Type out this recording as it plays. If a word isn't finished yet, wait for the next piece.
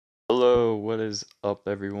what is up,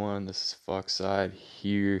 everyone? This is Foxside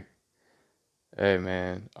here. Hey,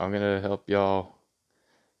 man, I'm gonna help y'all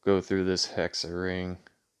go through this Hex-A-Ring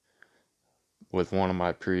with one of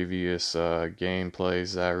my previous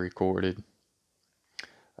gameplays that I recorded.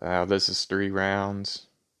 This is 3 rounds.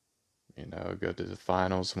 Go to the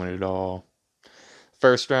finals, win it all.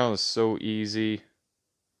 First round is so easy.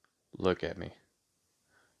 Look at me.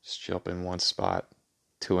 Just jump in one spot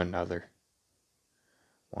to another.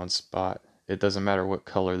 One spot. It doesn't matter what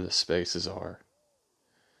color the spaces are,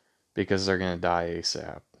 because they're going to die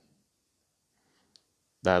ASAP.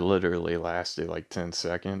 That literally lasted like 10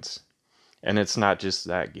 seconds. And it's not just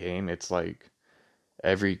that game, it's like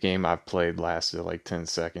every game I've played lasted like 10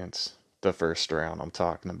 seconds. The first round I'm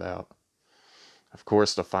talking about. Of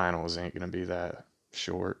course, the finals ain't going to be that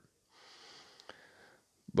short.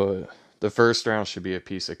 But the first round should be a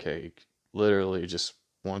piece of cake. Literally just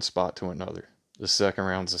one spot to another. The second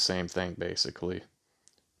round's the same thing, basically.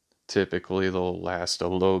 Typically, they'll last a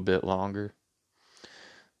little bit longer.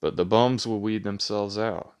 But the bums will weed themselves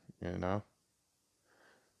out,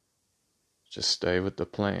 Just stay with the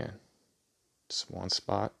plan. Just one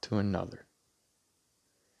spot to another.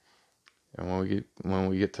 And when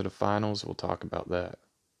we get to the finals, we'll talk about that.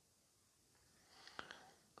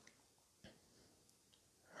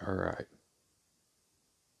 Alright.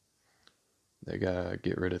 They gotta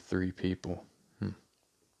get rid of 3 people.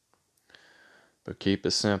 But keep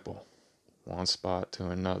it simple. One spot to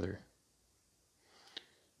another.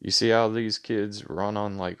 You see how these kids run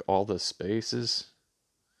on like all the spaces?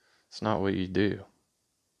 It's not what you do.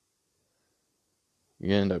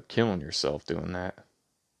 You end up killing yourself doing that.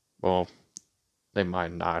 Well, they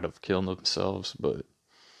might not have killed themselves, but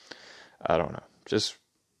I don't know. Just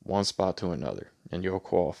one spot to another, and you'll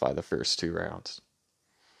qualify the first 2 rounds.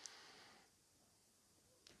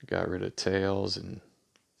 Got rid of Tails and a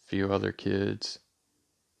few other kids.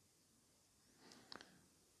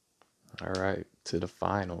 Alright, to the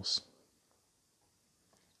finals.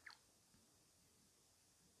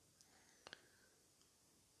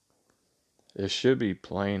 It should be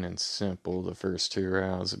plain and simple, the first 2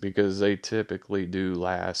 rounds, because they typically do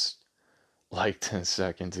last like 10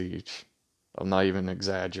 seconds each. I'm not even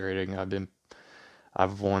exaggerating.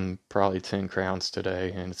 I've won probably 10 crowns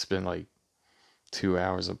today, and it's been like 2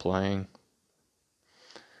 hours of playing.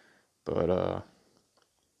 But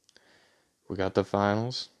we got the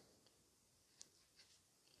finals.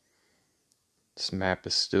 This map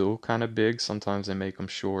is still kind of big. Sometimes they make them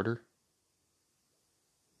shorter.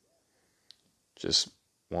 Just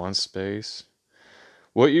one space.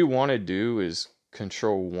 What you want to do is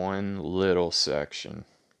control one little section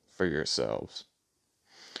for yourselves.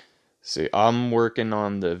 See, I'm working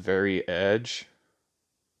on the very edge.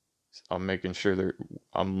 I'm making sure that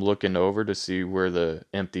I'm looking over to see where the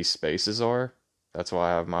empty spaces are. That's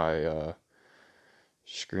why I have my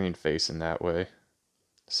screen facing that way.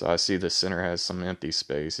 So I see the center has some empty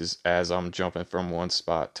spaces as I'm jumping from one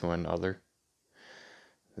spot to another.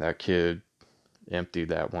 That kid emptied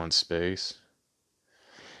that one space.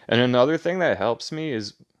 And another thing that helps me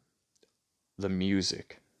is the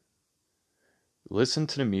music. Listen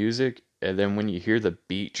to the music, and then when you hear the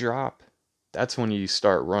beat drop, that's when you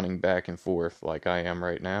start running back and forth like I am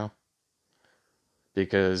right now.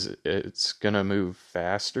 Because it's gonna move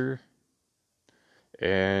faster,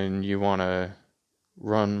 and you want to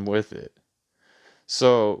run with it.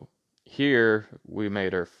 So here we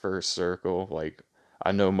made our first circle. Like,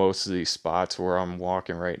 I know most of these spots where I'm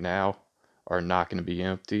walking right now are not going to be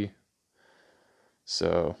empty.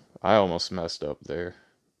 So I almost messed up there.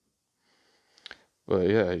 But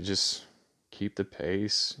yeah, just keep the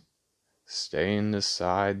pace. Stay in the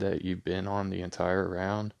side that you've been on the entire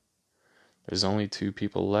round. There's only 2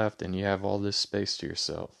 people left, and you have all this space to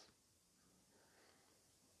yourself.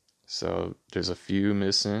 So there's a few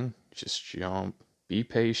missing. Just jump. Be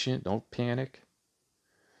patient. Don't panic.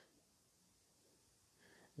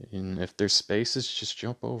 And if there's spaces, just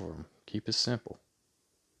jump over them. Keep it simple.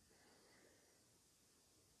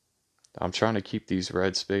 I'm trying to keep these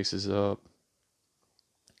red spaces up.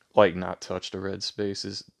 Like, not touch the red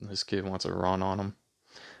spaces. This kid wants to run on them.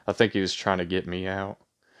 I think he was trying to get me out.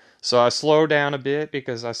 So I slow down a bit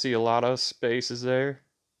because I see a lot of spaces there.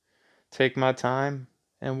 Take my time,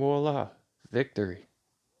 and voila, victory.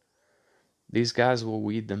 These guys will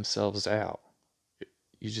weed themselves out.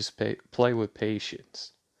 You just play with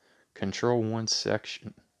patience. Control one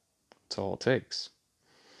section. That's all it takes.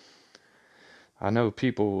 I know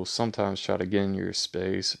people will sometimes try to get in your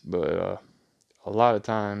space, but a lot of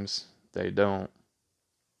times they don't.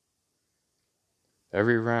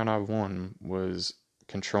 Every round I won was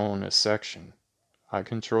controlling a section. I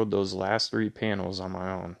controlled those last 3 panels on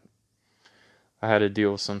my own. I had to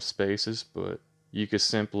deal with some spaces, but you could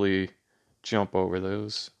simply jump over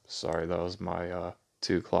those. Sorry, that was my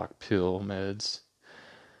 2 o'clock pill meds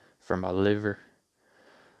for my liver.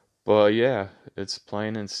 But yeah, it's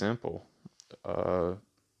plain and simple. Uh,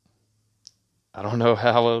 I don't know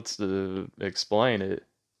how else to explain it.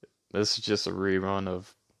 This is just a rerun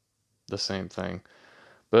of the same thing.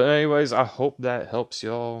 But anyways, I hope that helps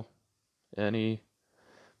y'all any.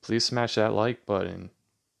 Please smash that like button.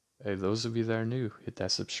 Hey, those of you that are new, hit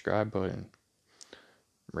that subscribe button.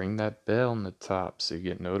 Ring that bell on the top so you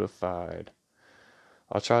get notified.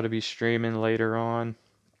 I'll try to be streaming later on.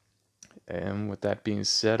 And with that being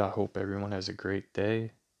said, I hope everyone has a great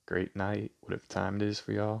day, great night, whatever time it is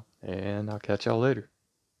for y'all. And I'll catch y'all later.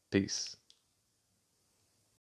 Peace.